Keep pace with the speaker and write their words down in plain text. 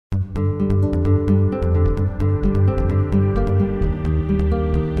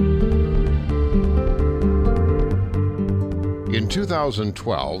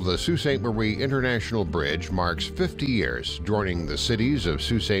2012, the Sault Ste. Marie International Bridge marks 50 years, joining the cities of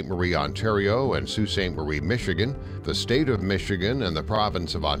Sault Ste. Marie, Ontario and Sault Ste. Marie, Michigan, the state of Michigan and the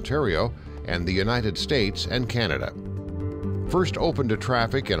province of Ontario, and the United States and Canada. First opened to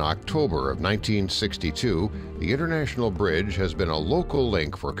traffic in October of 1962, the International Bridge has been a local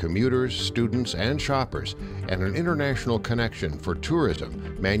link for commuters, students, and shoppers, and an international connection for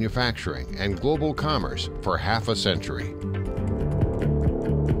tourism, manufacturing, and global commerce for half a century.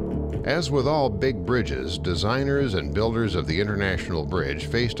 As with all big bridges, designers and builders of the International Bridge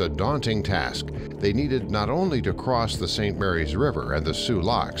faced a daunting task. They needed not only to cross the St. Mary's River and the Soo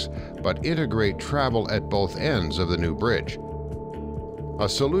Locks, but integrate travel at both ends of the new bridge. A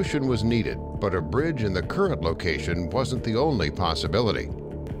solution was needed, but a bridge in the current location wasn't the only possibility.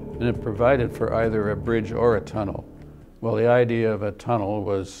 And it provided for either a bridge or a tunnel. Well, the idea of a tunnel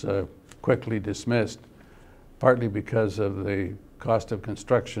was quickly dismissed, partly because of the cost of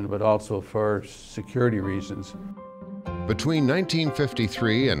construction, but also for security reasons. Between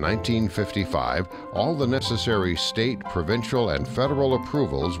 1953 and 1955, all the necessary state, provincial, and federal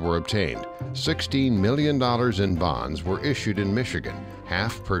approvals were obtained. $16 million in bonds were issued in Michigan,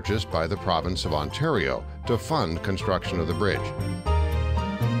 half purchased by the province of Ontario, to fund construction of the bridge.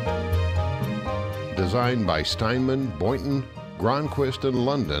 Designed by Steinman, Boynton, Gronquist, and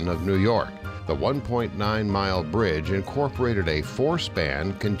London of New York, the 1.9-mile bridge incorporated a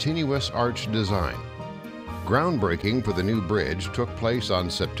 4-span continuous arch design. Groundbreaking for the new bridge took place on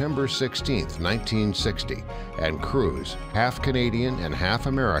September 16, 1960, and crews, half Canadian and half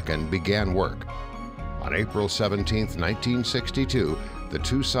American, began work. On April 17, 1962, the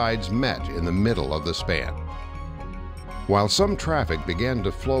two sides met in the middle of the span. While some traffic began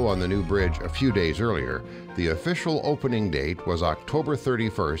to flow on the new bridge a few days earlier, the official opening date was October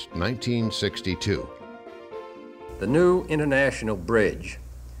 31, 1962. The new International Bridge,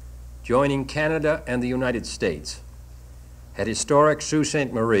 joining Canada and the United States at historic Sault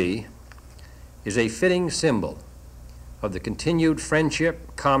Ste. Marie, is a fitting symbol of the continued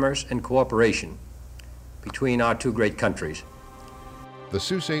friendship, commerce, and cooperation between our two great countries. The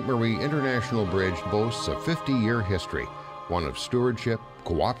Sault Ste. Marie International Bridge boasts a 50-year history, one of stewardship,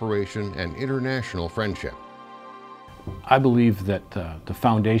 cooperation, and international friendship. I believe that the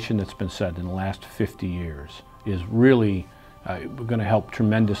foundation that's been set in the last 50 years is really going to help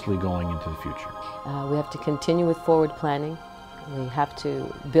tremendously going into the future. We have to continue with forward planning. We have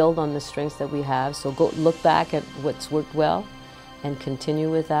to build on the strengths that we have, so go look back at what's worked well and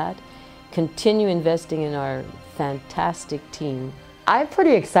continue with that. Continue investing in our fantastic team. I'm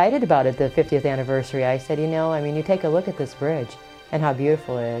pretty excited about it, the 50th anniversary. I said, you take a look at this bridge and how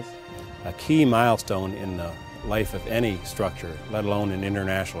beautiful it is. A key milestone in the life of any structure, let alone an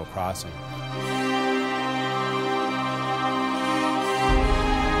international crossing.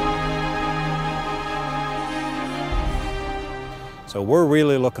 So we're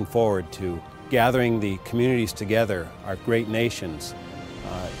really looking forward to gathering the communities together, our great nations,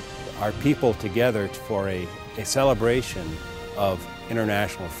 our people together for a celebration of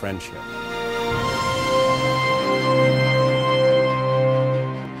international friendship.